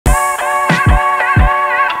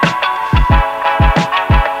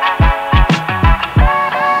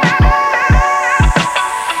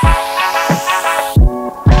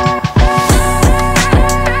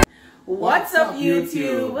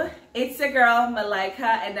girl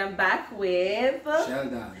Malika, and I'm back with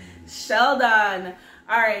Sheldon.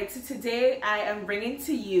 Alright, so today I am bringing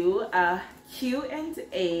to you a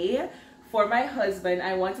Q&A for my husband.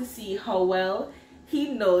 I want to see how well he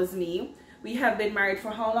knows me. We have been married for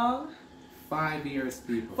how long? 5 years,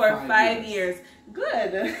 people. For 5 years.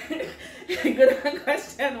 Good. Good on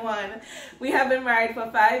question one. We have been married for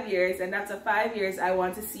 5 years, and after 5 years, I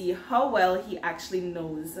want to see how well he actually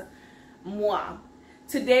knows moi.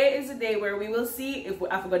 Today is the day where we will see if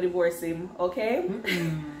I forgot to divorce him, okay?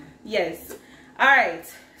 Yes.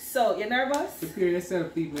 Alright, so you're nervous? Prepare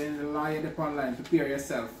yourself, people. In the lion upon line, prepare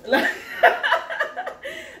yourself.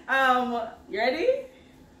 You ready?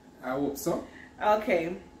 I hope so.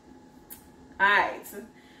 Okay. Alright.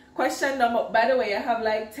 Question number, by the way, I have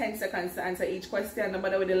like 10 seconds to answer each question, no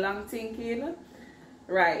matter with the long thinking.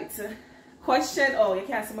 Right. Question, oh, you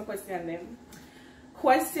can't see my question then.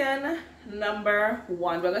 Question number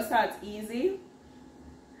one. We're going to start easy.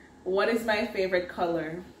 What is my favorite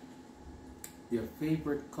color? Your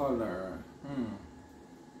favorite color?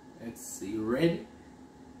 Let's see. Red?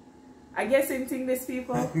 I guess same thing this,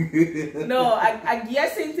 people. No, I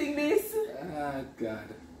guess same thing this. Ah,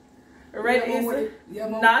 God. Red is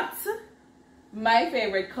not my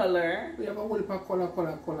favorite color. We have a whole heap of color,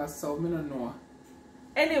 so I don't know.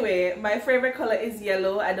 Anyway, my favorite color is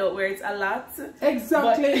yellow. I don't wear it a lot.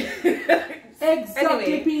 Exactly. Exactly,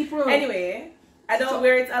 anyway, people. Anyway, I don't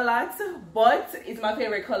wear it a lot, but it's my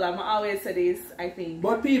favorite color. I'm always say this, I think.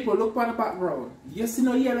 But people, look on the background. You see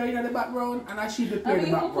no yellow in the background, and I should prepare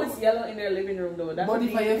the background. Who puts yellow in their living room though? But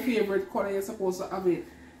if I your favorite color, you're supposed to have it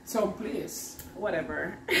someplace.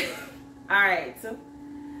 Whatever. Alright.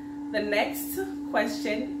 The next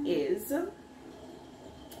question is,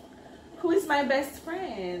 who is my best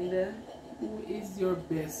friend? Who is your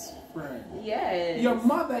best friend? Yes. Your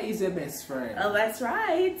mother is your best friend. Oh, that's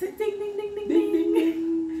right. Ding, ding, ding, ding, ding, ding,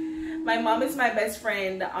 ding. My mom is my best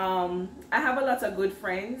friend. I have a lot of good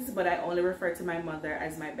friends, but I only refer to my mother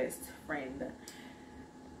as my best friend.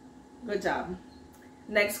 Good job.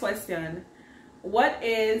 Next question. What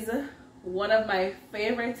is one of my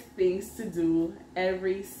favorite things to do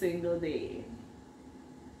every single day?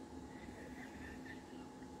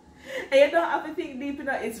 And you don't have to think deep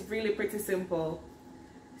enough. It's really pretty simple.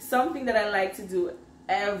 Something that I like to do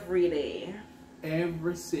every day.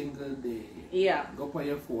 Every single day. Yeah. Go for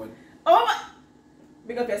your phone. Oh my!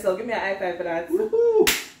 Big up yourself. Give me an high five for that. Woohoo!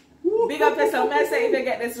 Big up yourself. May I say if you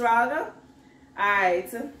get this wrong?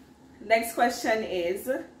 Alright. Next question is,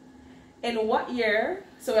 in what year,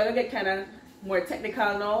 so we're going to get kind of more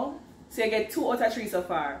technical now. So you get 2 out of 3 so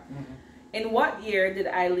far. In what year did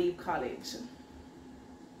I leave college?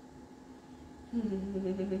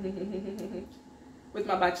 With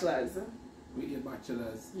my bachelor's. With your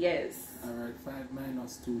bachelor's? Yes. Alright, 5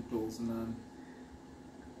 minus 2000.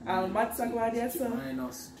 Maths and what, yes, sir?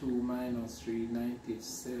 Minus 2 minus 3,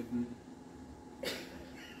 97.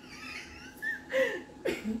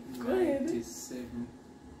 Go ahead. 97.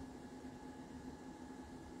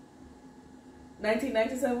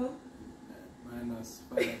 1997? Minus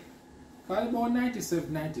 5. Call about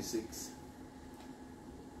 97, 96.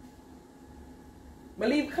 I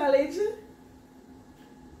leave college?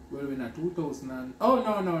 Well, we're not 2000 and... Oh,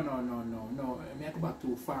 no. I may go back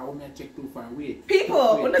too far. I may check too far. Wait.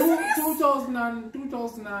 People! Wait.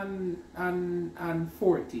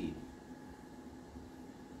 2014.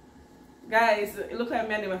 Guys, it look like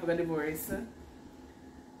me and him have got divorced.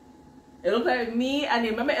 It look like me and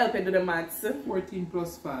him. Let me help you do the maths. 14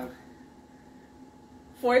 plus 5.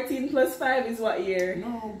 14 plus 5 is what year?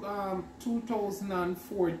 No,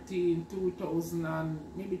 2014, 2000 and...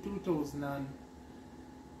 Maybe 2000 and...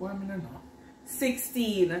 What am I know?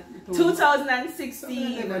 16.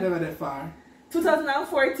 2016. Never that far.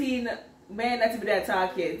 2014, man, that's be that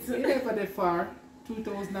target. Never that far.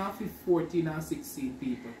 2014 and 16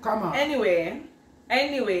 people. Come on. Anyway,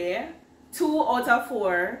 2 out of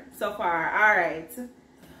 4 so far. Alright.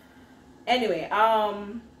 Anyway,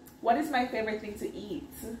 what is my favorite thing to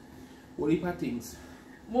eat? What heap of things?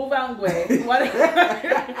 Move on, Gwen. What's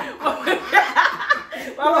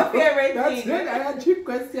my favorite That's thing? good. I had a trick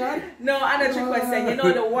question. No, not a trick question. You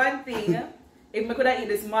know the one thing, if I could have eat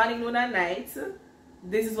this morning, noon and night,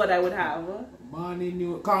 this is what I would have. Morning,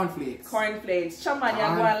 noon, cornflakes. Cornflakes. Chaman,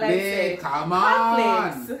 you're going like say. Come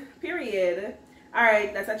on. Cornflakes. Period.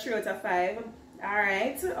 Alright, that's a 3 out of 5.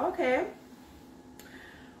 Alright, okay.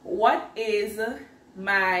 What is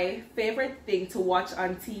my favorite thing to watch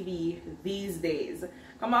on TV these days?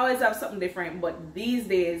 I always have something different, but these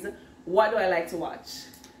days, what do I like to watch?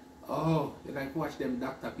 Oh, you like watch them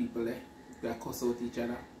doctor people, eh? They cuss out each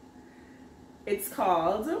other. It's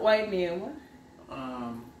called, what name?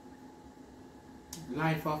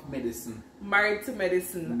 Life of Medicine. Married to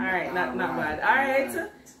Medicine. Alright, not bad. Alright. Alright.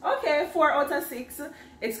 Okay, 4 out of 6.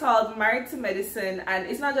 It's called Married to Medicine. And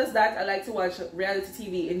it's not just that. I like to watch reality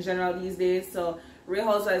TV in general these days. So, Real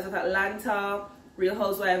Housewives of Atlanta, Real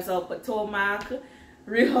Housewives of Potomac,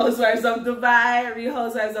 Real Housewives of Dubai, Real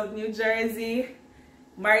Housewives of New Jersey,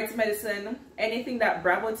 Married to Medicine, anything that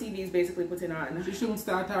Bravo TV is basically putting on. She shouldn't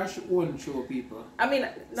start her own show, people. I mean,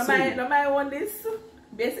 no my want this.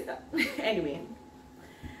 Basically. Anyway.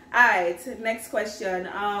 Alright, next question.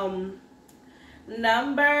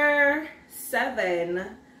 Number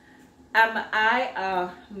 7. Am I a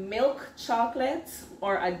milk chocolate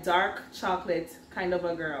or a dark chocolate kind of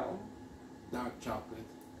a girl? Dark chocolate.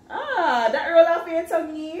 Ah, that roll off your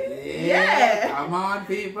tongue. Yeah. Come on,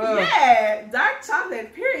 people. Yeah, dark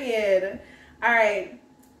chocolate, period. Alright.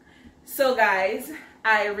 So guys,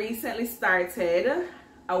 I recently started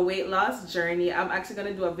a weight loss journey. I'm actually going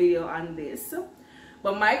to do a video on this.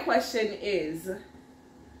 But my question is,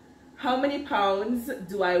 how many pounds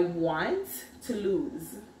do I want to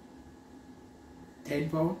lose? 10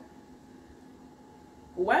 pounds?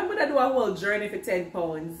 Why would I do a whole journey for 10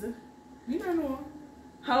 pounds? You don't know.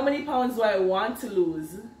 How many pounds do I want to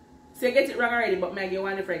lose? So you get it wrong already, but maybe you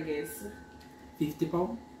want a different guess. 50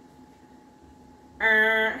 pounds?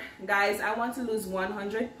 Guys, I want to lose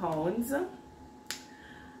 100 pounds.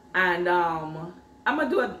 And I'm going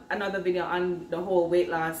to do another video on the whole weight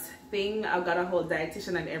loss thing. I've got a whole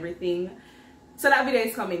dietitian and everything. So that video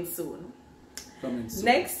is coming soon.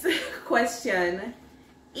 Next question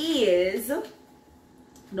is, don't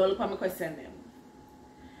look at my question name.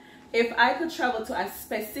 If I could travel to a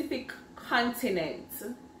specific continent,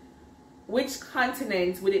 which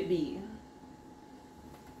continent would it be?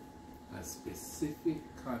 A specific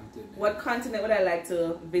continent. What continent would I like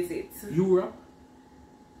to visit? Europe?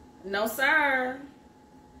 No, sir.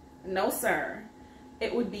 No, sir.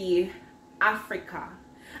 It would be Africa.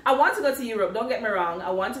 I want to go to Europe. Don't get me wrong.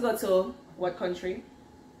 I want to go to what country?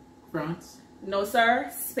 France? No, sir.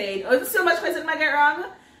 Spain. Oh, so much questions I get wrong.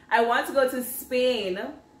 I want to go to Spain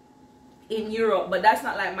in Europe, but that's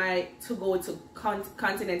not like my to go to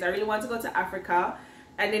continent. I really want to go to Africa.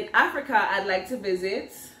 And in Africa, I'd like to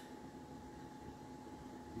visit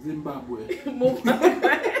Zimbabwe. Move on.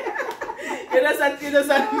 Yes,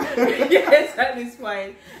 at this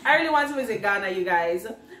point. I really want to visit Ghana, you guys.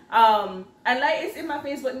 And like it's in my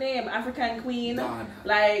Facebook name, African Queen. Ghana.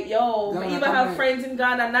 Like, yo, Ghana, you even have friends in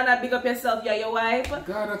Ghana. Nana, big up yourself, yeah, your wife.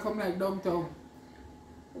 Ghana come like downtown.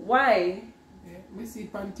 Why? Yeah, me see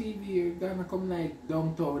on TV, Ghana come like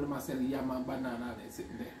downtown, they sell yam and banana and they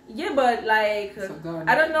sitting there. Yeah, but like, So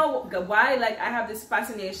I don't know why, like, I have this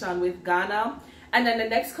fascination with Ghana. And then the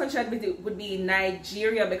next country I'd visit would be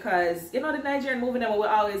Nigeria, because, you know, the Nigerian movie them were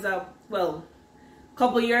always, well, a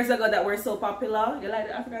couple years ago that were so popular. You like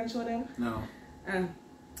the African show them? No.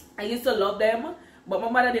 I used to love them, but my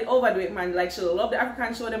mother did overdo it, man. Like, she loved the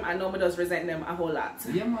African show them, and now me does resent them a whole lot.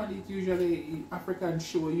 Yeah, man, it usually, African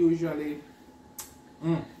show usually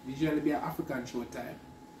be an African show time.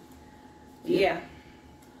 Yeah.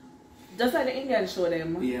 Just like the Indian show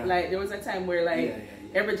them. Yeah. Like, there was a time where, like,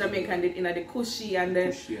 every Jamaican did, the Kushi and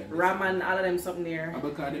the Raman, all of them something there.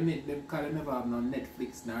 Because they never have no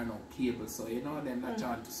Netflix nor no cable, so you know them not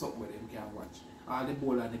trying to something where them can watch. All the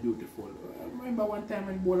Bold and the Beautiful. I remember one time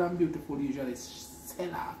when Bold and Beautiful usually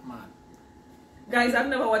sell off, man. Guys, I've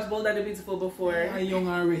never watched Bold and the Beautiful before. Yeah, Young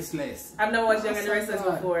and Restless. I've never watched Young and Restless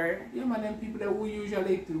before. Yeah, man, them people that who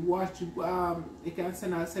usually watch, they can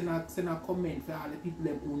send a comment for all the people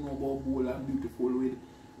that who know about Bold and Beautiful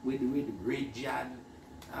with Reggie and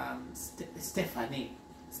Stephanie.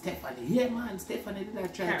 Yeah, man, Stephanie did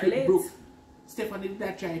that try to keep Brooke. Stephanie did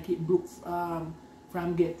that try to keep Brooke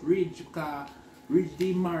from get rich, because Rich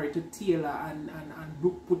did marry to Taylor and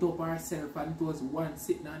Brooke put up herself and it was one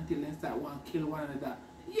sitting until they start one kill one another.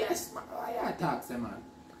 Yes, man, I talk to man.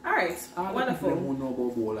 Alright, wonderful. All the people who know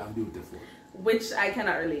about Bold and Beautiful. Which I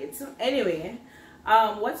cannot relate. Anyway,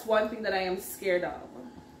 what's one thing that I am scared of?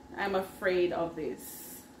 I'm afraid of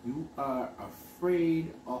this. You are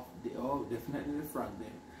afraid of definitely the frog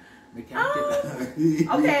then.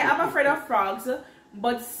 Okay, I'm afraid of frogs,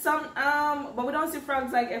 but but we don't see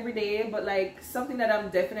frogs like every day. But like something that I'm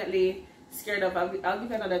definitely scared of. I'll give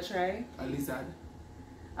it another try. A lizard.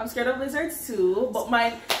 I'm scared of lizards too, but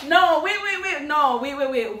wait.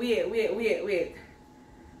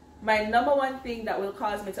 My number one thing that will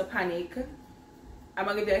cause me to panic, I'm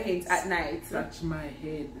gonna give you a hint, at night. Scratch my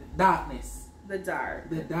head. Darkness. The dark.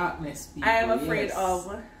 The darkness, people. I am afraid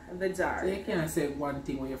of the jar. So you can't say one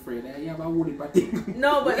thing when you're afraid. You have a whole heap of things.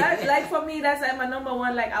 No, but that, like for me, that's like my number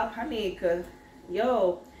one. Like I'll panic.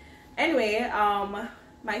 Yo. Anyway,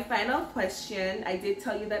 my final question. I did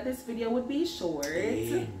tell you that this video would be short.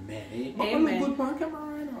 Amen. Amen. Look good on camera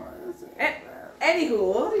right now.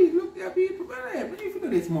 Anywho, you look at people, man. But you do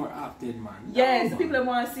this more often, man. yes, no, people man.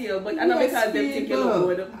 want to see you, but I know because them think you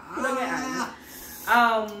look good. Put on your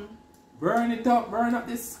hand. Burn it up, burn up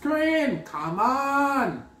the screen. Come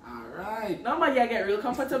on. Alright. Normally I get real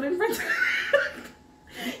comfortable in front.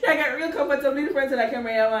 I get real comfortable in front of the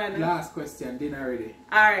camera, man. Last question, dinner ready.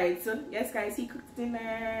 Alright, so yes guys, he cooked dinner.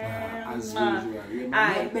 As usual. You're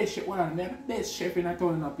the best chef, well, the best chef in a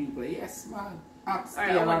town of people. Yes, man.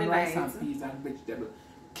 Upscale and rice and peas and vegetable.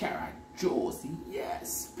 Carrot, Josie.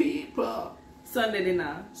 Yes, people. Sunday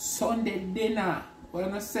dinner. Sunday dinner. What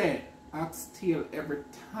am I say? Oxtail every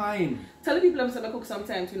time. Tell the people I'm going to cook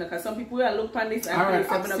sometimes, you know, because some people will look on this and alright,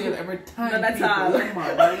 oxtail every time. None at all.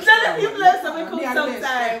 Yeah, tell the people I'm going to cook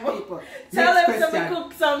sometime. Tell them I'm going to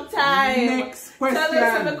cook sometime. Next question. Tell them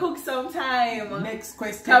I'm going to cook sometime. Next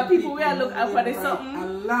question. Because people will look up on this right something.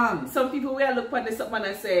 Along. Some people will look on this something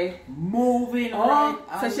and say, moving right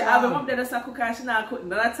so along. she have him up there to cook and she not cook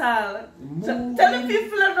none at all. Moving Tell the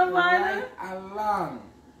people I'm the man. right along.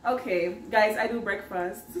 Okay, guys, I do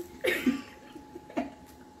breakfast.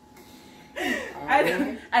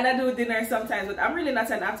 And I do dinner sometimes, but I'm really not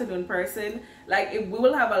an afternoon person. Like, if we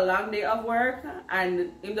will have a long day of work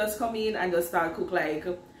and him just come in and just start cook, like,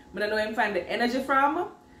 I don't know where him find the energy from,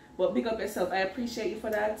 but pick up yourself. I appreciate you for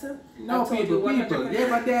that. No, people, yeah,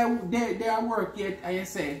 but they are work yet, and you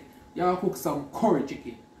say, you cook some curry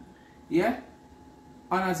chicken. Yeah?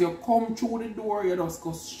 And as you come through the door, you just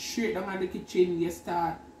go straight down in the kitchen, you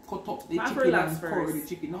start cut up the chicken and curry the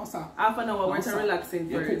chicken. No, sir. Half an hour worth of relaxing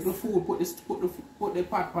first. You cook the food, put the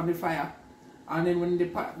pot on the fire, and then when the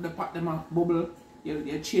pot them up bubble,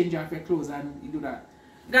 you change off your clothes and you do that.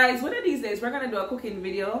 Guys, one of these days we're gonna do a cooking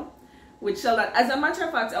video with Sheldon. As a matter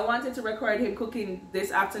of fact, I wanted to record him cooking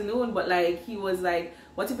this afternoon, but like he was like,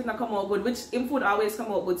 what if it not come out good? Which in food always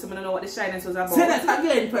come out good, so I don't know what the shyness was about. Say that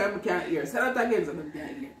again for him can't hear. Say that again so I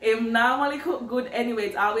can't hear. Him normally cook good anyway,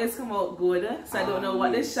 it always come out good. So I don't know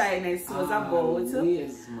what the shyness was about.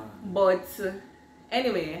 Yes, man. But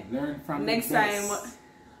anyway, learn from next the best. time.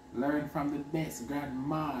 Learn from the best,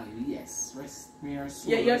 grandma. Yes, rest me your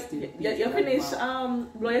soul. You finish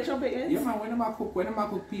blow your trumpet yet? Yeah, man. When I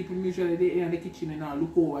cook, people usually they in the kitchen and I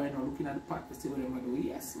look over and looking at the pot to see what they do.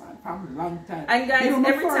 Yes, man, from a long time. And guys, you know,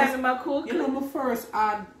 every time I cook, you know, my first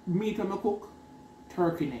add meat when I cook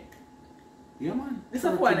turkey neck. Yeah, man. This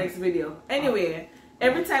is for our next video. Anyway,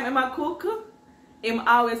 every time I cook, I'm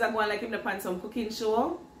always going like him on some cooking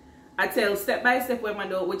show. I tell step by step where I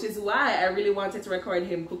do, which is why I really wanted to record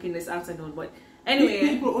him cooking this afternoon. But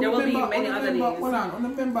anyway, there will be many other days. Hold on, I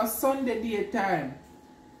remember Sunday daytime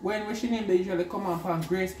when she named they usually come on from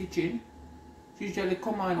Grace Kitchen. She usually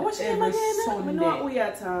come on every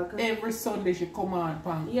Sunday. Every Sunday she come on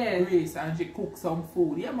from Grace and she cook some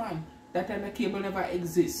food. Yeah, man. That time the cable never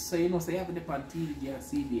exists, so you know, so you have it on TV and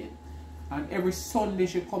CBN. And every Sunday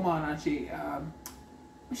she come on and she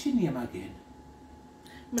what's she name again?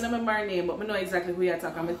 I don't remember her name, but I know exactly who you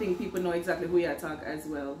talk. I think people know exactly who you talk as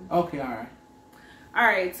well. Okay, alright.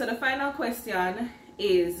 Alright, so the final question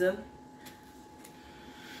is,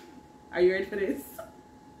 are you ready for this?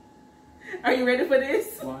 Are you ready for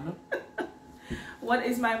this? What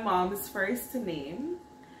is my mom's first name?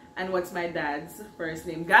 And what's my dad's first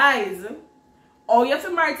name? Guys, oh, you have to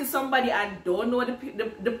marry to somebody and don't know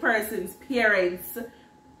the person's parents'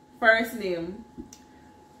 first name.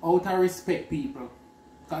 Out of respect, people.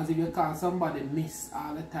 Because if you call somebody Miss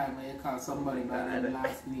all the time and you call somebody by their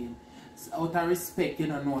last name, out of respect, you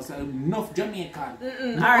don't know. So enough Jamaican.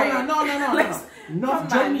 No. Enough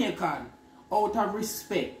Jamaican. Out of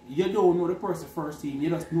respect, you don't know the person's first name, you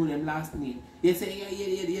just know them last name. You say,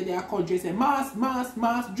 yeah, their country, you say, Mas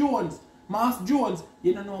Jones. Mas Jones.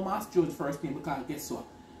 You don't know Mas Jones' first name because guess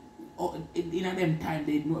what? In them time,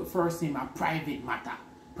 they know first name a private matter.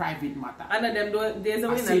 And them days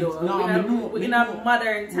are in a modern time. We know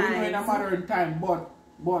in a modern time,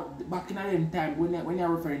 but back in them time, when you're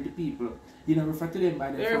referring to people, you don't refer to them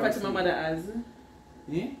by their first name. You refer to my mother as?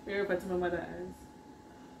 Yeah? You refer to my mother as?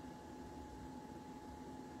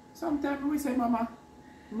 Sometimes we say Mama,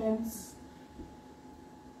 Mums,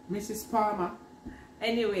 Mrs. Palmer.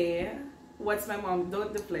 Anyway, what's my mom?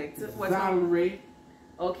 Don't deflect. What's Valerie.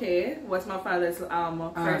 Okay, what's my father's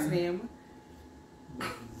first name?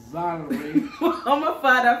 Valerie. What's my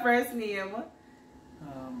father's first name?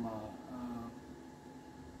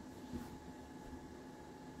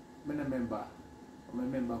 I remember. I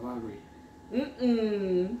remember Valerie.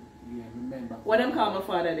 Mm-mm. Yeah, I remember. What them call my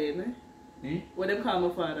father then? Eh? What them call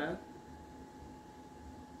my father?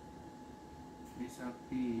 Mr.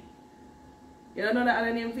 P. You don't know the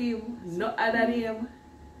other name for him? No other name.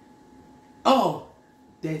 Oh!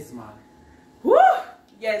 Desmond. Woo!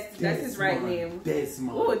 Yes, that's his right name.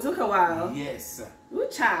 Desmond. Oh, it took a while. Yes. Ooh,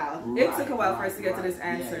 child. Right, It took a while for us to get to this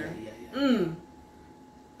answer. Yeah.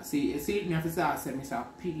 See, me have to say, Mr.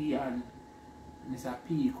 P and Mr.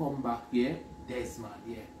 P come back, yeah? Desmond,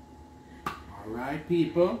 yeah. Alright,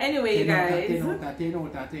 people. Anyway, you guys. 10 out of 10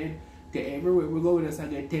 out of 10. Okay, everywhere we go with us, I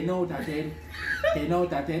get 10 out of 10. 10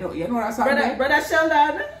 out of 10. You know that song? Brother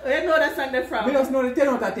Sheldon, where you know that song they're from? We just know the 10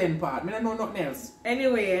 out of 10 part. I don't know nothing else.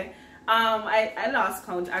 Anyway, I lost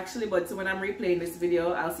count actually, but when I'm replaying this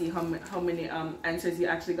video, I'll see how many answers you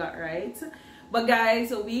actually got right. But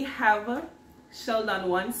guys, we have Sheldon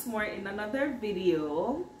once more in another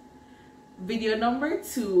video. Video number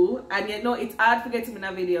 2, and you know it's hard to get him in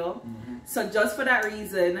a video. So just for that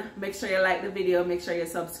reason, make sure you like the video, make sure you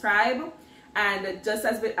subscribe, and just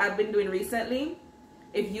as I've been doing recently,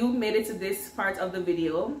 if you made it to this part of the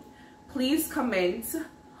video, please comment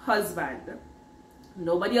husband.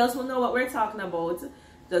 Nobody else will know what we're talking about.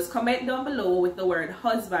 Just comment down below with the word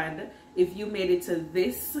husband if you made it to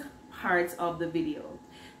this part of the video.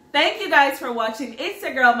 Thank you guys for watching. It's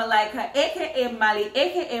your girl Malika, aka Mali,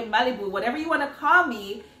 aka Malibu, whatever you want to call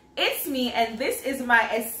me. It's me, and this is my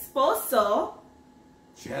esposo,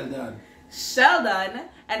 Sheldon,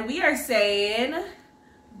 and we are saying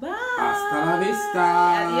bye. Hasta la vista.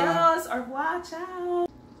 Adios, or watch out.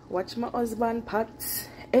 Watch my husband Pat.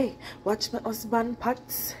 Hey, watch my husband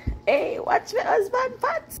Pat. Hey, watch my husband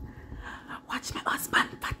Pat. Watch my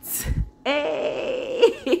husband Pat.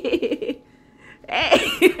 Hey.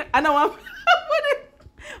 Hey. I know I'm.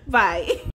 Bye.